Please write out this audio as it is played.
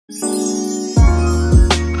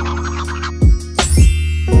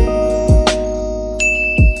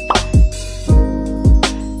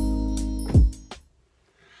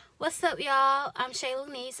y'all? I'm Shayla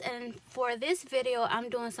Niece, and for this video I'm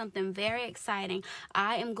doing something very exciting.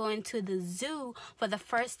 I am going to the zoo for the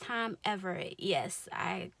first time ever. Yes,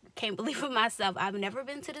 I can't believe it myself. I've never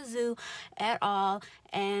been to the zoo at all,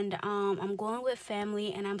 and I'm going with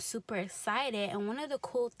family, and I'm super excited. And one of the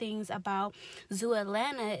cool things about Zoo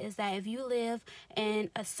Atlanta is that if you live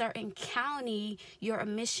in a certain county, your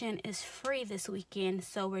admission is free this weekend,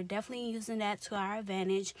 so we're definitely using that to our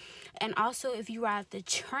advantage. And also, if you ride the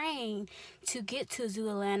train to get to Zoo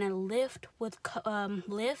Atlanta, Lyft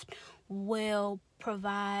will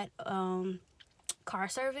provide car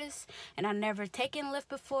service, and I've never taken Lyft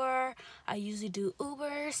before. I usually do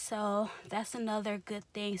Uber, so that's another good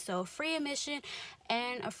thing. So free admission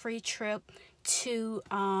and a free trip to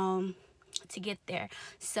get there.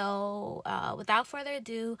 So without further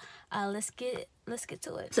ado, let's get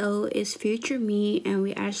to it. So it's future me, and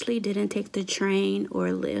we actually didn't take the train or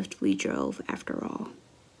Lyft. We drove after all.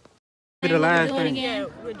 The last thing,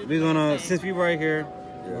 we're gonna, since we right here,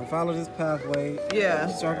 we're gonna follow this pathway. Yeah.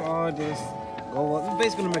 Circle all this. Go up. We're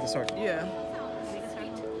basically gonna make a circle. Yeah.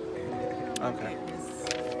 Okay.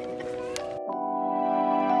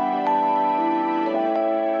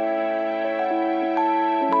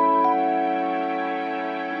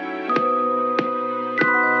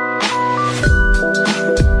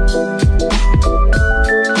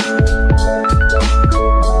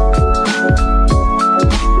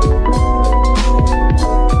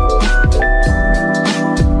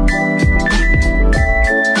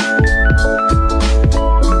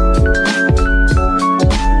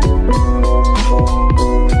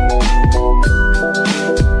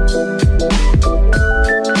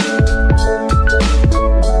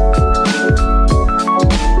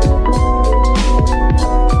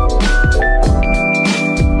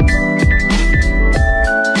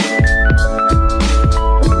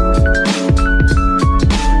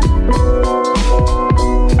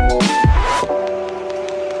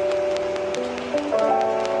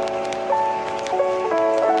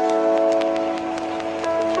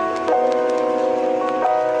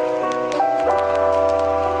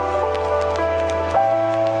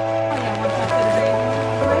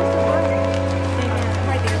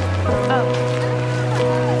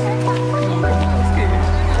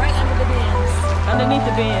 Underneath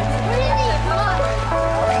the bins.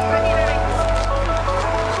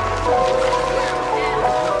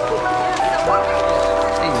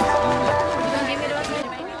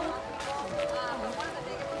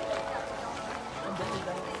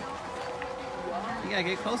 You gotta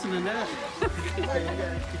get closer than that.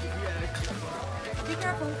 Be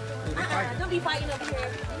careful. Don't be fighting over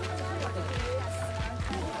here.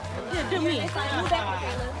 Yeah, do me.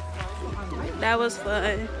 That was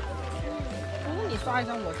fun.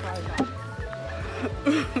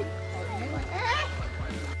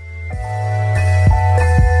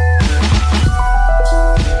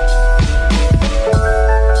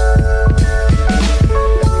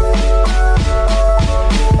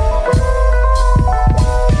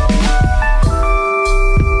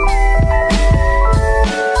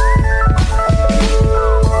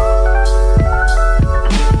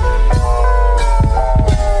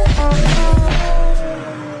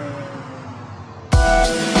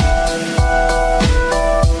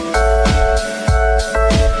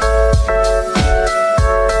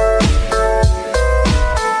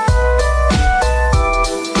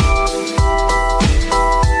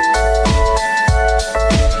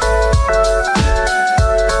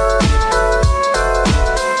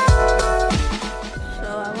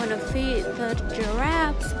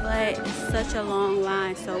 Giraffes, but it's such a long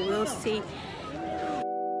line, so we'll see.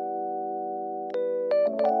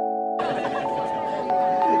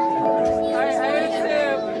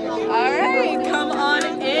 Alright, come on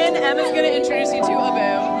in. Emma's gonna introduce you to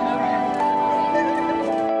Abu.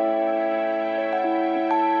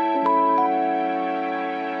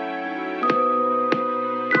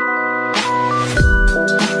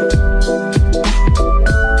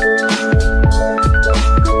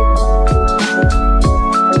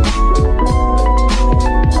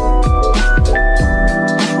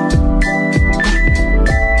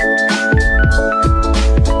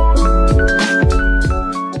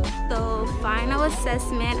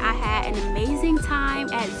 Assessment. I had an amazing time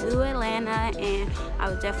at Zoo Atlanta, and I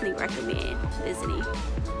would definitely recommend visiting.